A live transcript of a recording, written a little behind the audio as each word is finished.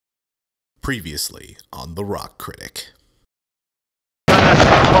Previously on The Rock Critic.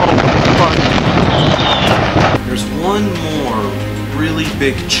 There's one more really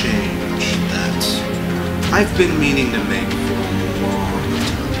big change that I've been meaning to make for a long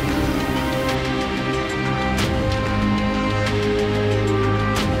time.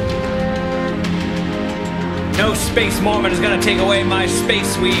 No space Mormon is gonna take away my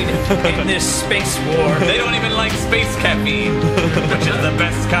space weed in this space war. They don't even like space caffeine, which is the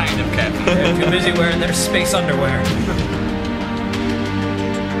best kind of caffeine. They're too busy wearing their space underwear.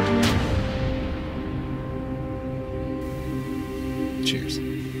 Cheers.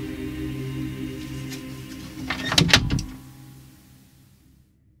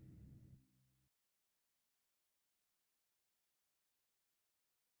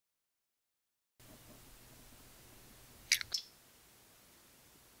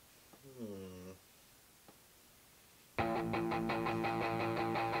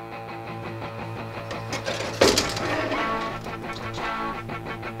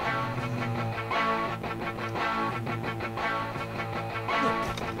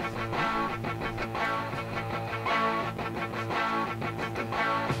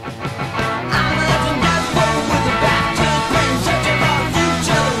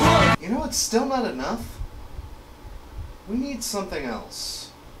 It's still not enough. We need something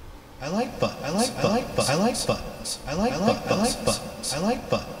else. I like buttons. I like buttons. I like buttons. I like buttons. I like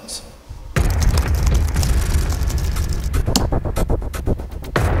buttons.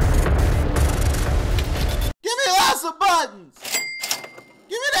 Give me lots of buttons!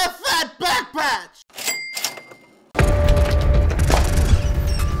 Give me that fat back patch!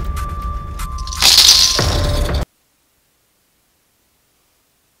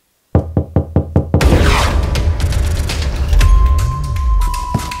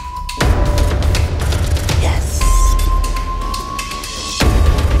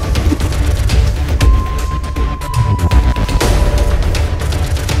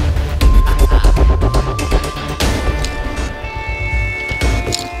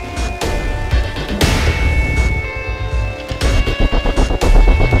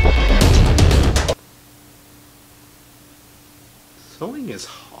 Sewing is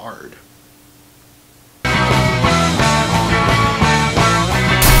hard.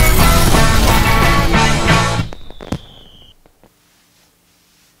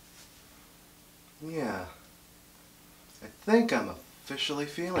 Yeah. I think I'm officially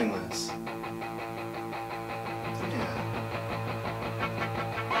feeling this. Yeah.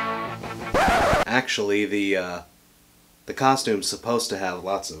 Actually, the costume's supposed to have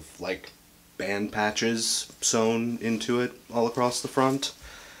lots of, like, band patches sewn into it all across the front.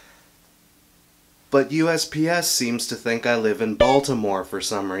 But USPS seems to think I live in Baltimore for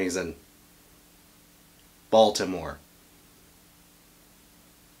some reason. Baltimore.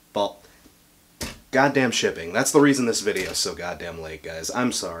 Goddamn shipping. That's the reason this video is so goddamn late, guys.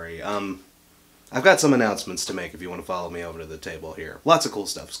 I'm sorry. I've got some announcements to make if you want to follow me over to the table here. Lots of cool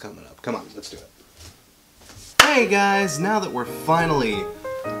stuff's coming up. Come on, let's do it. Hey guys, now that we're finally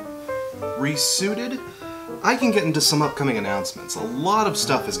resuited, I can get into some upcoming announcements. A lot of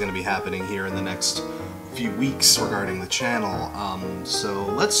stuff is going to be happening here in the next few weeks regarding the channel, so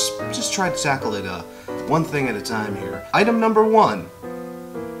let's just try to tackle it one thing at a time here. Item number 1,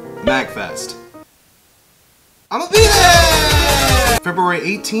 MagFest. I'm gonna be there! February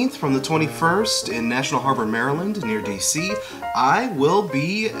 18th from the 21st in National Harbor, Maryland, near DC, I will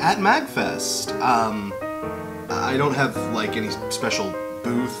be at MagFest. I don't have, like, any special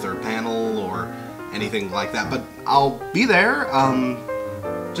booth or panel or anything like that, but I'll be there,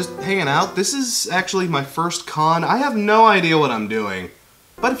 just hanging out. This is actually my first con. I have no idea what I'm doing.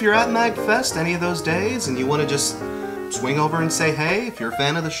 But if you're at MagFest any of those days and you want to just swing over and say hey, if you're a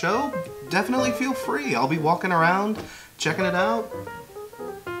fan of the show, definitely feel free. I'll be walking around, checking it out,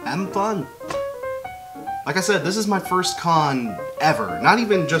 having fun. Like I said, this is my first con ever. Not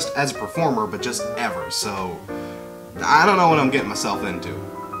even just as a performer, but just ever, so I don't know what I'm getting myself into.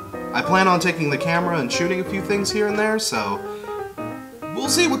 I plan on taking the camera and shooting a few things here and there, so we'll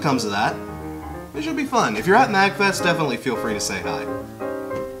see what comes of that. It should be fun. If you're at MagFest, definitely feel free to say hi.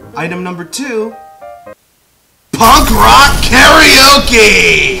 Item number 2, Punk Rock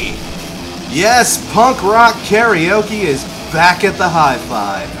Karaoke! Yes, Punk Rock Karaoke is back at the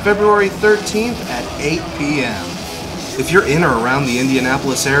Hi-Fi, February 13th at 8 p.m. If you're in or around the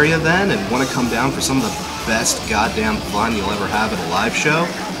Indianapolis area then and want to come down for some of the best goddamn fun you'll ever have at a live show,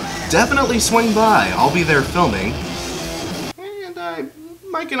 definitely swing by. I'll be there filming. And I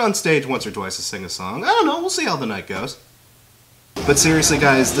might get on stage once or twice to sing a song. I don't know, we'll see how the night goes. But seriously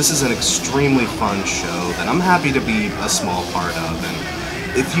guys, this is an extremely fun show that I'm happy to be a small part of, and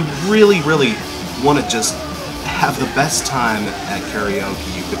if you really, really want to just have the best time at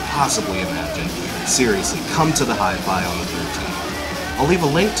karaoke you could possibly imagine, seriously, come to the Hi-Fi on the 13th. I'll leave a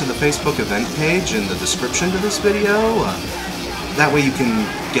link to the Facebook event page in the description to this video. That way you can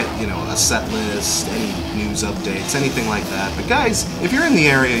get, a set list, any news updates, anything like that. But guys, if you're in the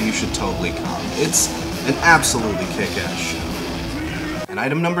area, you should totally come. It's an absolutely kick-ass show. And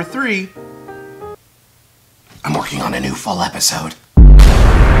item number 3, I'm working on a new full episode.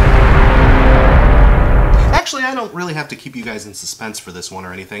 Actually, I don't really have to keep you guys in suspense for this one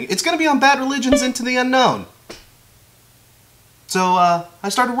or anything. It's gonna be on Bad Religion's Into the Unknown. So, I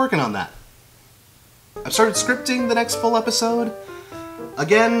started working on that. I've started scripting the next full episode.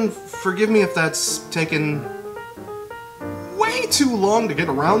 Again, forgive me if that's taken way too long to get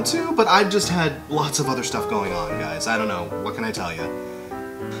around to, but I've just had lots of other stuff going on, guys. I don't know, what can I tell you?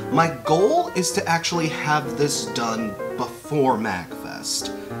 My goal is to actually have this done before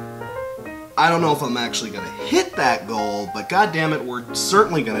MagFest. I don't know if I'm actually going to hit that goal, but goddammit, we're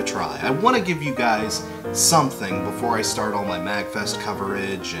certainly going to try. I want to give you guys something before I start all my MagFest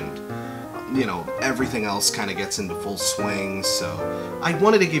coverage and, everything else kind of gets into full swing, so I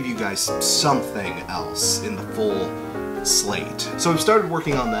wanted to give you guys something else in the full slate. So I've started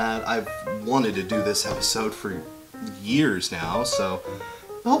working on that. I've wanted to do this episode for years now, so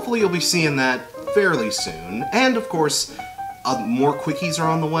hopefully you'll be seeing that fairly soon. And of course, more quickies are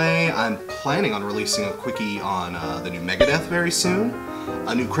on the way. I'm planning on releasing a quickie on the new Megadeth very soon.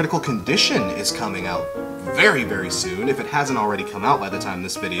 A new Critical Condition is coming out very, very soon, if it hasn't already come out by the time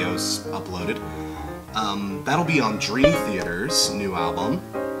this video's uploaded. That'll be on Dream Theater's new album.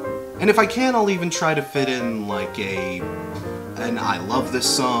 And if I can, I'll even try to fit in like an I Love This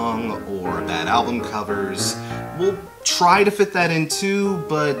Song or Bad Album Covers. We'll try to fit that in too,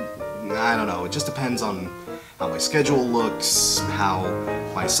 but I don't know, it just depends on how my schedule looks, how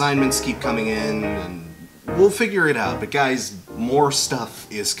my assignments keep coming in, and we'll figure it out. But guys, more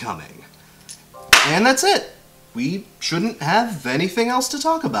stuff is coming. And that's it. We shouldn't have anything else to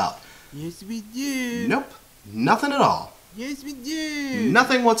talk about. Yes, we do. Nope. Nothing at all. Yes, we do.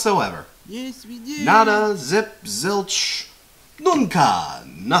 Nothing whatsoever. Yes, we do. Nada, zip, zilch, nunca.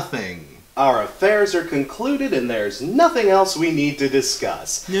 Nothing. Our affairs are concluded and there's nothing else we need to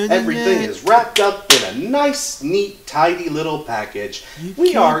discuss. Everything is wrapped up in a nice, neat, tidy little package.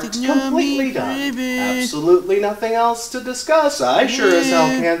 We are completely done. Absolutely nothing else to discuss. I sure as hell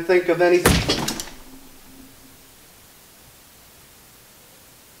can't think of anything.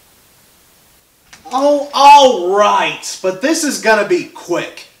 Oh, alright, but this is gonna be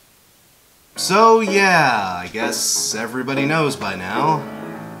quick. So yeah, I guess everybody knows by now.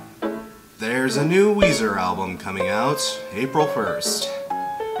 There's a new Weezer album coming out, April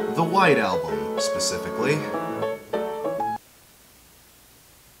 1st. The White Album, specifically.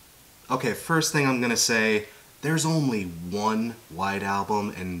 Okay, first thing I'm gonna say, there's only one White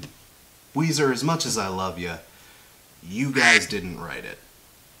Album, and Weezer, as much as I love you guys didn't write it.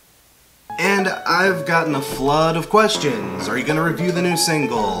 And I've gotten a flood of questions. Are you going to review the new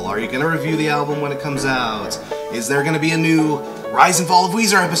single? Are you going to review the album when it comes out? Is there going to be a new Rise and Fall of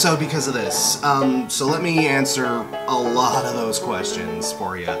Weezer episode because of this? So let me answer a lot of those questions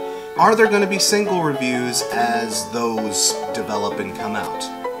for you. Are there going to be single reviews as those develop and come out?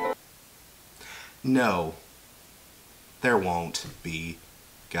 No. There won't be,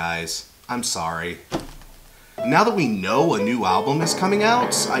 guys. I'm sorry. Now that we know a new album is coming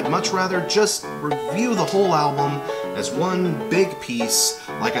out, I'd much rather just review the whole album as one big piece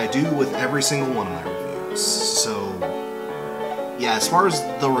like I do with every single one of my reviews. So, yeah, as far as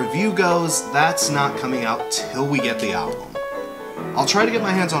the review goes, that's not coming out till we get the album. I'll try to get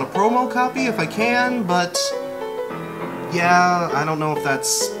my hands on a promo copy if I can, but yeah, I don't know if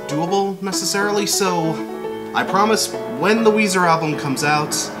that's doable necessarily, so I promise when the Weezer album comes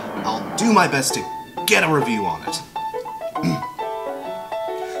out, I'll do my best to get a review on it.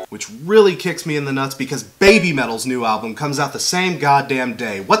 Which really kicks me in the nuts because Baby Metal's new album comes out the same goddamn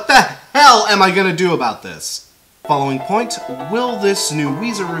day. What the hell am I gonna do about this? Following point, will this new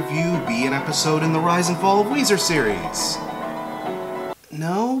Weezer review be an episode in the Rise and Fall of Weezer series?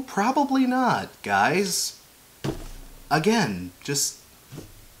 No, probably not, guys. Again, just...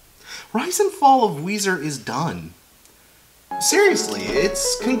 Rise and Fall of Weezer is done. Seriously,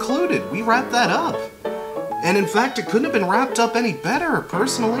 it's concluded. We wrapped that up. And in fact, it couldn't have been wrapped up any better,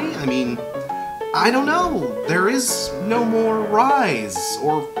 personally. I mean, I don't know. There is no more Rise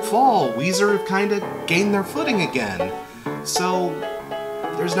or Fall. Weezer have kind of gained their footing again. So,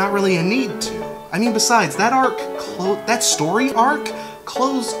 there's not really a need to. I mean, besides, that that story arc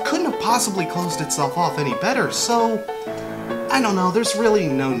couldn't have possibly closed itself off any better, so... I don't know, there's really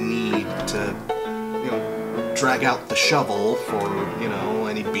no need to, you know, drag out the shovel for, you know,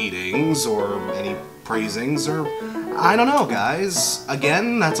 any beatings or any praisings or... I don't know, guys.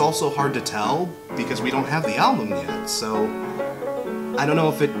 Again, that's also hard to tell because we don't have the album yet, so... I don't know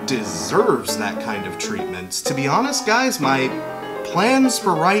if it deserves that kind of treatment. To be honest, guys, my plans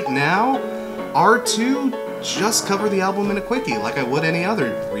for right now are to just cover the album in a quickie like I would any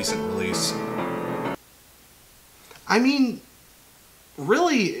other recent release. I mean,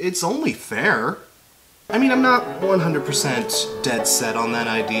 really, it's only fair. I mean, I'm not 100% dead set on that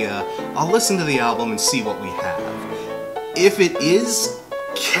idea. I'll listen to the album and see what we have. If it is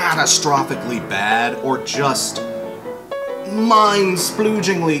catastrophically bad or just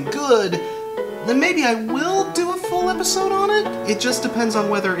mind-sploogingly good, then maybe I will do a full episode on it. It just depends on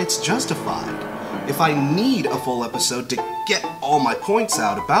whether it's justified. If I need a full episode to get all my points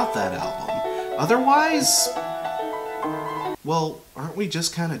out about that album. Otherwise, well, aren't we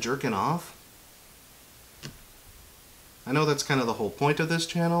just kind of jerking off? I know that's kind of the whole point of this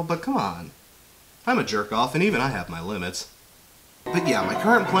channel, but come on. I'm a jerk-off, and even I have my limits. But yeah, my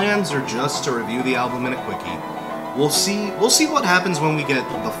current plans are just to review the album in a quickie. We'll see what happens when we get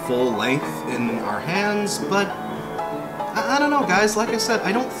the full length in our hands, but I don't know, guys. Like I said,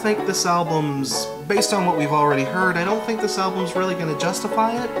 I don't think this album's, based on what we've already heard, I don't think this album's really going to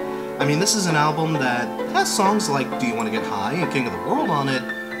justify it. I mean, this is an album that has songs like Do You Want to Get High and King of the World on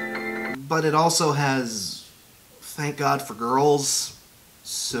it, but it also has Thank God for Girls,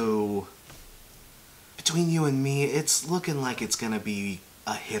 so between you and me, it's looking like it's gonna be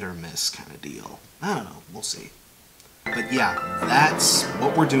a hit or miss kind of deal. I don't know, we'll see. But yeah, that's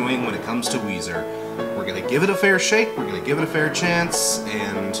what we're doing when it comes to Weezer. We're gonna give it a fair shake, we're gonna give it a fair chance,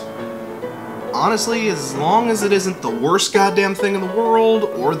 and honestly, as long as it isn't the worst goddamn thing in the world,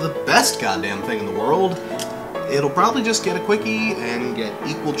 or the best goddamn thing in the world, it'll probably just get a quickie and get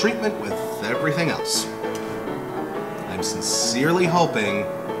equal treatment with everything else. I'm sincerely hoping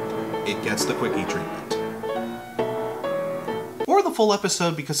it gets the quickie treatment. Or the full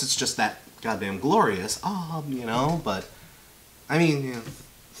episode because it's just that goddamn glorious, you know, but, I mean, you know,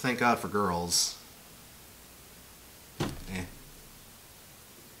 Thank God for Girls. Eh.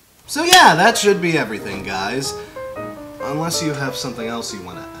 So yeah, that should be everything, guys. Unless you have something else you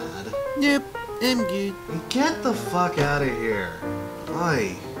want to add. Yep, I'm good. Get the fuck out of here.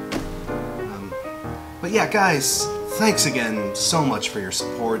 Bye. But yeah, guys, thanks again so much for your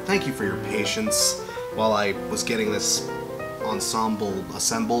support. Thank you for your patience while I was getting this ensemble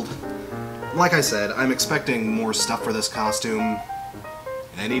assembled. Like I said, I'm expecting more stuff for this costume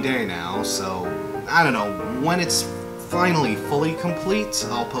any day now, so I don't know. When it's finally fully complete,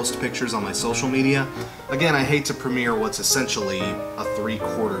 I'll post pictures on my social media. Again, I hate to premiere what's essentially a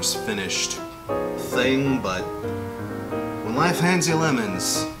 3/4 finished thing, but when life hands you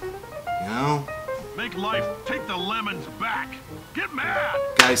lemons, you know? Make life take the lemons back. Get mad!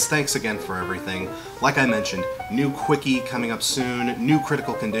 Guys, thanks again for everything. Like I mentioned, new quickie coming up soon, new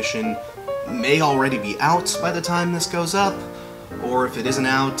Critical Condition may already be out by the time this goes up, or if it isn't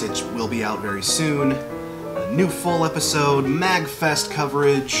out, it will be out very soon. A new full episode, MagFest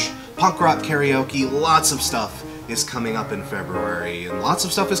coverage, punk rock karaoke, lots of stuff is coming up in February, and lots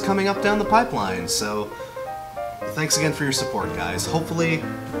of stuff is coming up down the pipeline, so thanks again for your support, guys. Hopefully,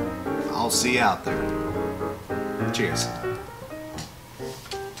 I'll see you out there. Cheers.